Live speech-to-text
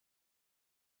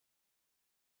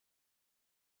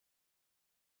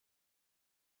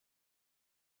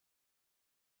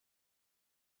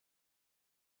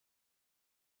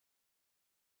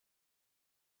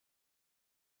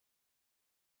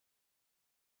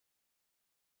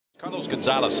Carlos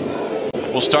Gonzalez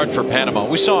will start for Panama.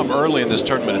 We saw him early in this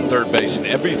tournament at third base, and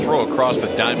every throw across the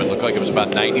diamond looked like it was about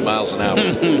 90 miles an hour.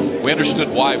 We understood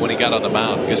why when he got on the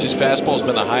mound, because his fastball's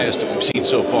been the highest that we've seen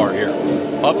so far here.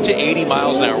 Up to 80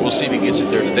 miles an hour. We'll see if he gets it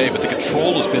there today, but the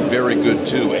control has been very good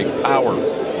too. A power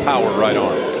right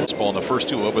arm. This ball in the first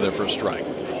two over there for a strike.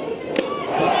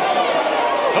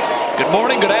 Good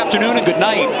morning, good afternoon, and good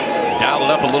night. Dialed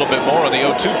it up a little bit more on the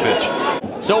 0-2 pitch.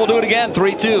 So we'll do it again,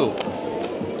 3-2.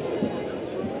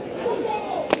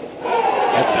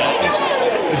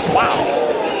 Wow.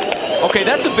 Okay,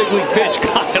 that's a big league pitch,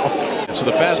 Kyle. So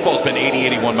the fastball's been 80,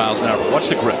 81 miles an hour. But watch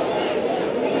the grip.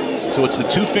 So it's the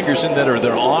two fingers in that are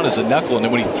they're on as a knuckle, and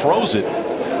then when he throws it,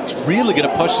 he's really going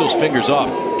to push those fingers off.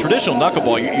 Traditional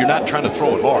knuckleball, you're not trying to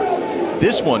throw it hard.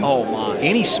 This one, oh my,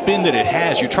 any spin that it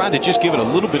has, you're trying to just give it a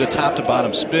little bit of top to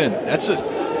bottom spin. That's a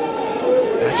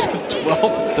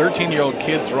 12, 13-year-old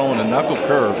kid throwing a knuckle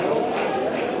curve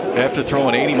after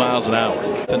throwing 80 miles an hour.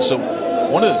 And so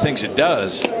one of the things it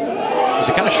does is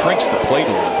it kind of shrinks the plate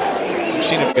a little bit. You've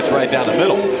seen if it gets right down the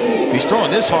middle. If he's throwing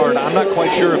this hard, I'm not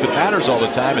quite sure if it matters all the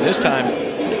time. And this time,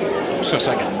 it looks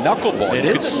like a knuckleball. You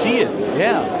could see it.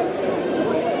 Yeah.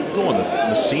 Going the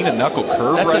Messina knuckle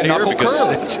curve. That's right a knuckle here because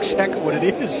curve. that's exactly what it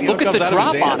is. Look at the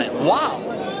drop on it. Wow.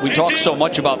 We talk so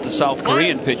much about the South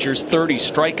Korean pitchers, 30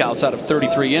 strikeouts out of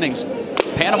 33 innings.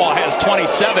 Panama has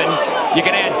 27. You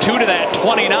can add 2 to that,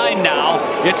 29 now.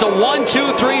 It's a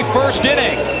 1-2-3 first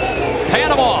inning.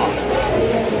 Panama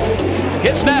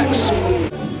hits next.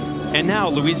 And now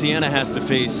Louisiana has to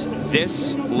face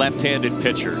this left-handed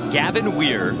pitcher, Gavin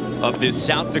Weir of this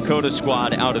South Dakota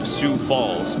squad out of Sioux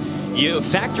Falls. You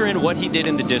factor in what he did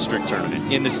in the district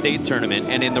tournament, in the state tournament,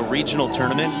 and in the regional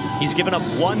tournament. He's given up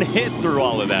 1 hit through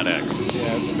all of that, X.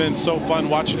 Yeah, it's been so fun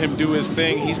watching him do his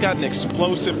thing. He's got an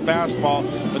explosive fastball,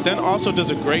 but then also does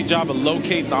a great job of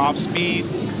locating the off speed.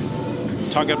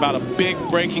 Talking about a big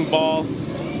breaking ball,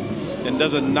 and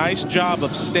does a nice job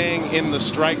of staying in the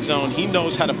strike zone. He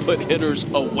knows how to put hitters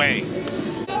away.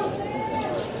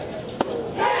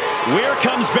 Weir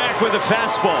comes back with a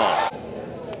fastball.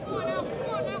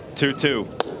 2-2.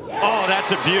 Oh,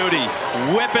 that's a beauty.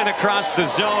 Whipping across the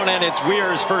zone, and it's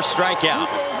Weir's first strikeout.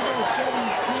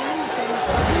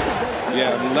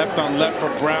 Yeah, left on left for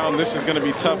Brown. This is going to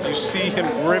be tough. You see him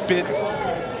grip it.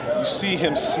 You see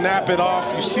him snap it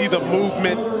off. You see the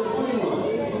movement.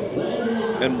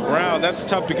 And Brown, that's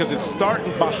tough because it's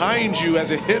starting behind you as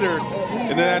a hitter, and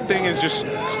then that thing is just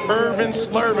curving,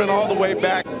 slurving all the way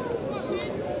back.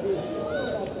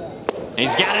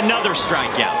 He's got another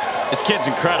strikeout. This kid's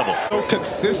incredible. So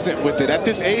consistent with it. At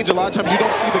this age, a lot of times you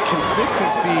don't see the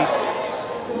consistency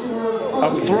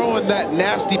of throwing that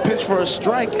nasty pitch for a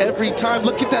strike every time.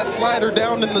 Look at that slider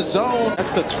down in the zone.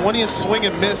 That's the 20th swing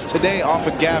and miss today off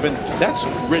of Gavin. That's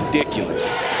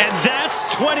ridiculous. And that's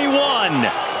 21.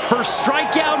 For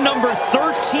strikeout number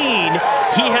 13,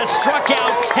 he has struck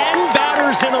out 10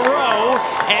 batters in a row,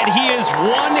 and he is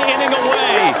 1 inning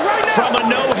away from a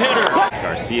no-hitter.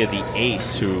 Garcia, the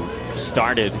ace who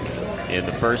started in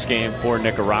the first game for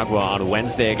Nicaragua on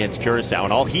Wednesday against Curacao,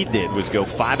 and all he did was go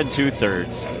 5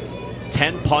 2/3,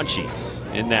 10 punchies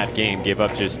in that game, gave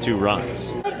up just 2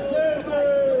 runs.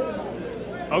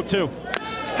 0-2.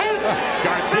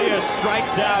 Garcia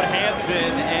strikes out Hansen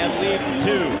and leaves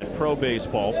 2. Pro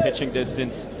baseball, pitching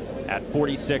distance at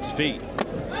 46 feet.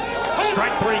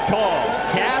 Strike 3 call.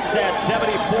 Gas at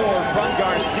 74 from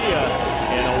Garcia,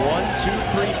 and a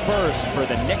 1-2-3 first for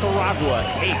the Nicaragua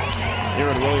ace here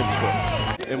in Williamsburg.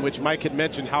 In which Mike had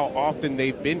mentioned how often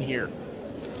they've been here.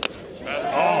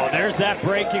 Oh, there's that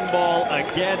breaking ball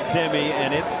again, Timmy,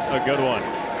 and it's a good one.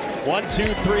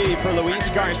 1-2-3 for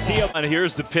Luis Garcia. And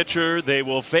here's the pitcher they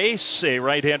will face, a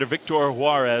right-hander, Victor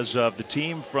Juarez of the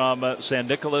team from San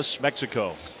Nicolas,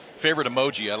 Mexico. Favorite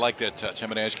emoji. I like that touch. I'm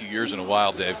going to ask you yours in a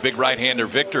while, Dave. Big right-hander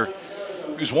Victor,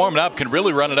 who's warming up, can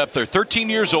really run it up there.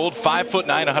 13 years old, 5'9",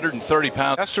 130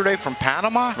 pounds. Yesterday from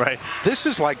Panama, right? This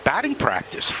is like batting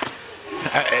practice.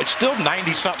 It's still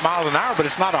 90-something miles an hour, but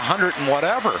it's not 100 and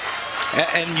whatever.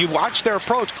 And you watch their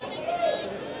approach.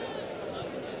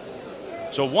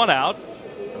 So 1 out.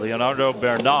 Leonardo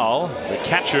Bernal, the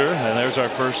catcher, and there's our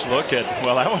first look at,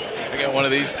 well, that one. I got one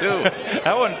of these too.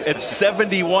 That one at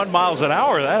 71 miles an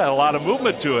hour. That had a lot of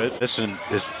movement to it. This is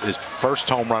his first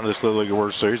home run of this Little League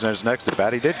World Series, and his next at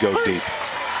bat, he did go deep.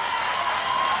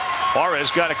 Juarez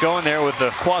got it going there with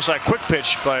the quasi-quick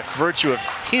pitch by virtue of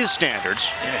his standards.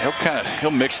 Yeah,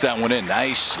 he'll mix that one in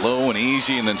nice, slow, and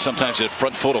easy, and then sometimes that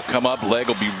front foot will come up, leg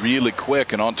will be really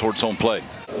quick and on towards home plate.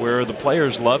 Where the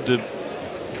players love to,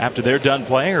 after they're done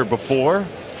playing or before,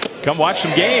 come watch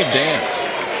some games. Stands.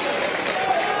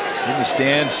 In the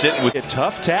stands, sitting with A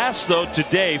tough task, though,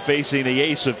 today facing the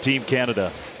ace of Team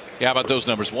Canada. Yeah, how about those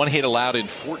numbers? 1 hit allowed in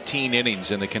 14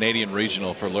 innings in the Canadian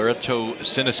Regional. For Loreto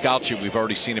Siniscalchi, we've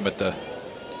already seen him at the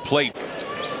plate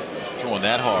throwing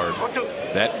that hard,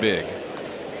 that big.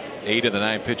 8 of the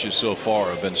 9 pitches so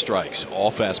far have been strikes,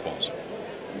 all fastballs.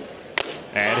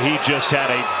 And he just had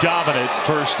a dominant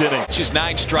first inning. Just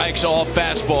 9 strikes, all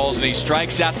fastballs, and he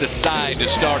strikes out the side to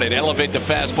start it. Elevate the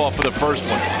fastball for the first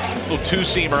one. Little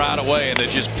two-seamer out of the way, and they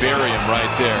just bury him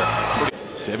right there.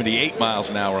 78 miles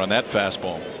an hour on that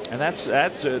fastball. And that's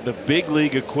the big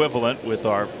league equivalent with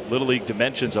our little league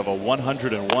dimensions of a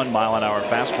 101 mile an hour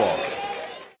fastball.